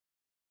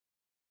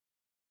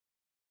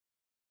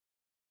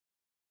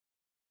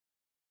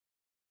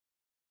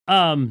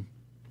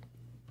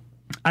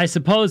I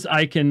suppose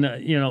I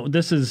can, you know,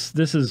 this is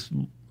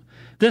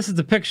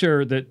the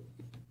picture that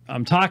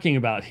I'm talking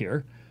about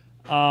here.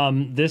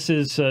 This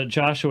is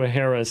Joshua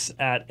Harris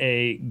at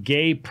a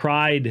gay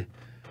pride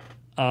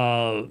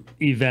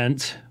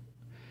event.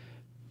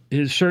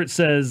 His shirt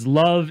says,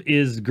 "Love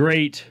is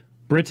Great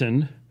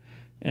Britain,"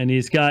 and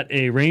he's got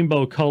a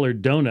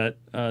rainbow-colored donut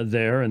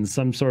there and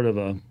some sort of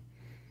a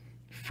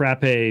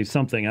frappe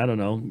something, I don't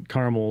know,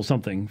 caramel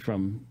something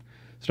from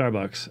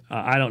Starbucks.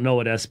 I don't know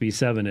what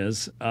SB7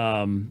 is,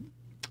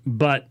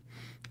 but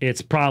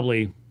it's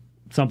probably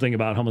something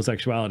about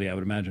homosexuality, I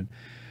would imagine.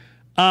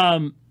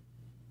 And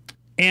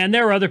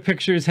there are other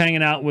pictures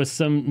hanging out with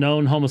some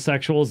known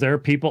homosexuals. There are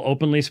people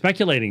openly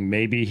speculating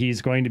maybe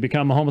he's going to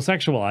become a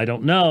homosexual. I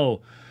don't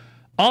know.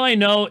 All I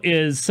know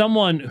is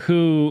someone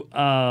who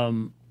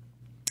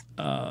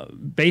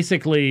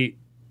basically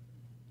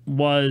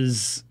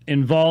was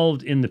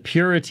involved in the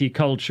purity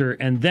culture,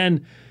 and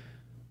then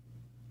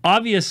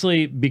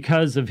obviously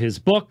because of his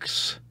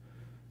books,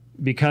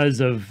 because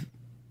of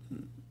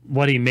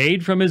what he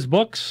made from his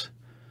books,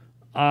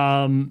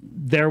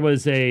 there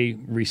was a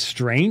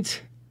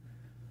restraint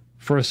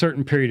for a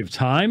certain period of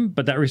time,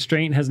 but that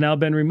restraint has now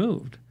been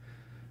removed.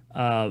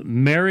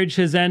 Marriage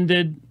has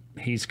ended.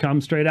 He's come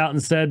straight out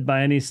and said,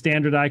 by any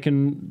standard I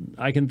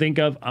can think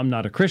of, I'm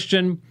not a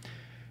Christian.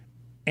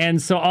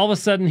 And so all of a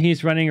sudden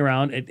he's running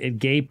around at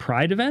gay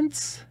pride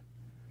events.